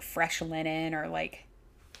like fresh linen or like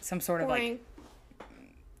some sort of like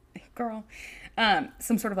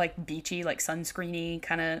some sort of like beachy, like sunscreeny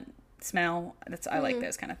kind of smell. I like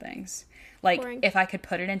those kind of things. Like if I could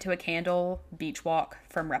put it into a candle, Beach Walk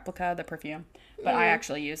from Replica, the perfume. But I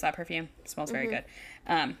actually use that perfume. It smells very good.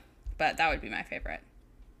 But that would be my favorite.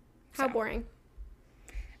 How boring.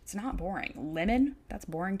 It's not boring. Lemon, that's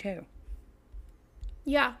boring too.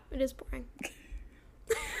 Yeah, it is boring.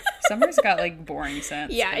 Summer's got like boring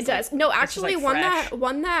scents. Yeah, it does. Like, No, actually, just, like,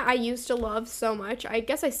 one that I used to love so much. I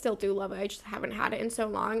guess I still do love it. I just haven't had it in so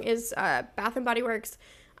long. Is Bath and Body Works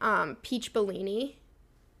Peach Bellini.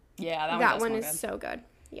 Yeah, that one is so good.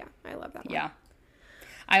 Yeah, I love that one. Yeah,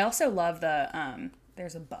 I also love the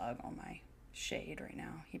there's a bug on my shade right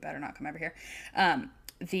now. He better not come over here.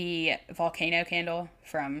 The volcano candle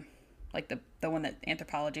from like the one that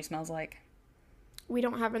Anthropologie smells like. We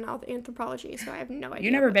don't have an Anthropologie, so I have no idea.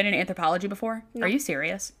 You never been in Anthropologie before? No. Are you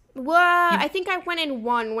serious? Well, I think I went in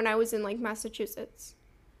one when I was in like Massachusetts.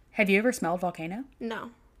 Have you ever smelled volcano?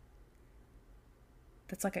 No.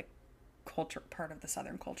 That's like a culture, part of the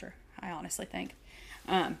Southern culture, I honestly think.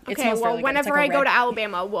 Okay, well, really whenever I go to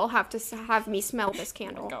Alabama, we'll have to have me smell this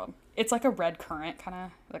candle. God. It's like a red currant, kind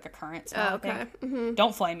of like a currant smell. Oh, okay. Mm-hmm.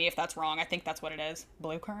 Don't flame me if that's wrong. I think that's what it is.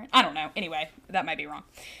 Blue currant? I don't know. Anyway, that might be wrong.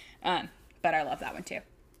 But I love that one too.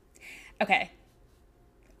 Okay.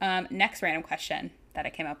 Next random question that I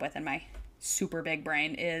came up with in my super big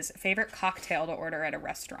brain is favorite cocktail to order at a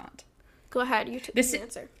restaurant. Go ahead. You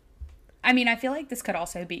answer. I mean, I feel like this could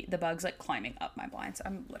also be the bugs like climbing up my blinds.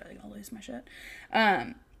 I'm literally gonna lose my shit.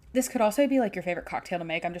 This could also be like your favorite cocktail to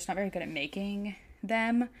make. I'm just not very good at making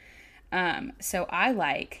them. So I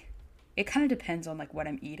like, it kind of depends on like what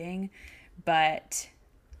I'm eating, but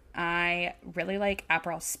I really like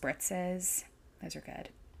Aperol spritzes. Those are good.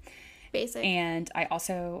 Basic. And I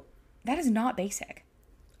also, that is not basic.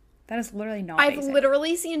 That is literally not I've basic.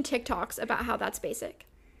 literally seen TikToks about how that's basic.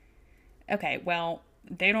 Okay, well,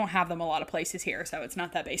 they don't have them a lot of places here, so it's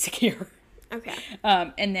not that basic here. Okay.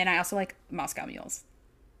 And then I also like Moscow mules.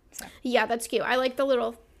 So. Yeah, that's cute. I like the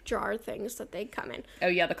little jar things that they come in. Oh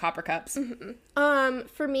yeah, the copper cups. Mm-hmm.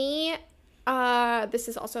 For me, this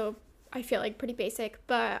is also, I feel like, pretty basic,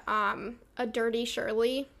 but a Dirty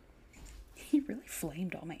Shirley. You really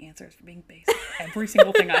flamed all my answers for being basic. Every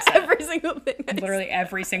single thing I said. Every single thing. Literally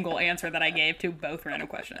every single answer that I gave to both random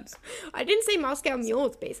questions. I didn't say Moscow Mule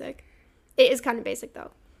is basic. It is kind of basic,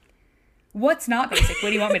 though. What's not basic? What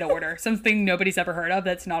do you want me to order? Something nobody's ever heard of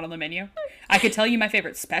that's not on the menu? I could tell you my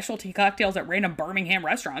favorite specialty cocktails at random Birmingham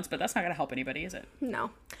restaurants, but that's not going to help anybody, is it?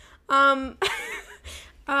 No.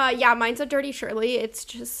 Yeah, mine's a Dirty Shirley. It's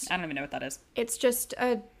just... I don't even know what that is. It's just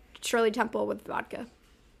a Shirley Temple with vodka.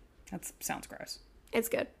 That sounds gross. It's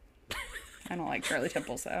good. I don't like Shirley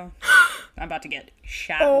Temples, though. I'm about to get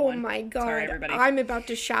shat Oh on. my god. Sorry, everybody. I'm about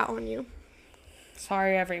to shat on you.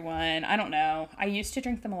 Sorry, everyone. I don't know. I used to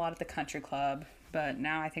drink them a lot at the country club, but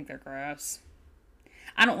now I think they're gross.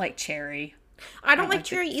 I don't like cherry. I don't like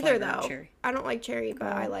cherry either, though. Cherry. I don't like cherry,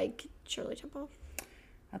 but I like Shirley Temple.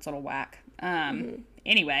 That's a little whack.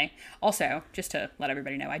 Anyway, also, just to let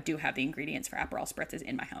everybody know, I do have the ingredients for Aperol spritzes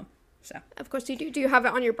in my home. So. Of course you do. Do you have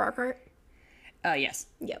it on your bar cart? Yes.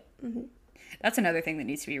 Yep. Mm-hmm. That's another thing that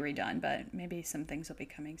needs to be redone, but maybe some things will be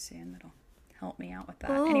coming soon that'll help me out with that.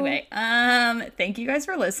 Oh. Anyway, thank you guys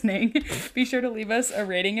for listening. Be sure to leave us a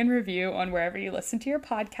rating and review on wherever you listen to your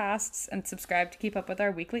podcasts and subscribe to keep up with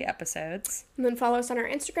our weekly episodes. And then follow us on our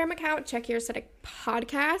Instagram account, Check Your Aesthetic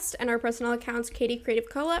Podcast, and our personal accounts, Katie Creative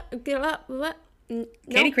Cola.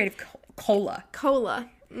 Katie Creative Cola.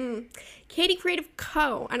 Katie Creative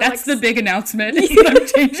Co. And That's the big announcement. Is that I'm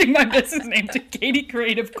changing my business name to Katie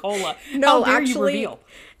Creative Cola. No, How dare you reveal?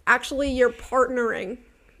 Actually, you're partnering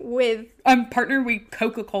with... I'm partnered with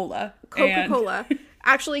Coca-Cola. Coca-Cola.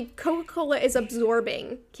 Actually, Coca-Cola is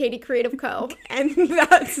absorbing Katie Creative Co. And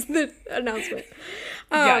that's the announcement.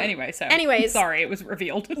 Anyways. Sorry, it was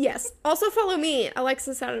revealed. Yes. Also follow me,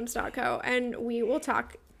 AlexisAdams.co, and we will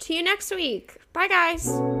talk to you next week. Bye, guys.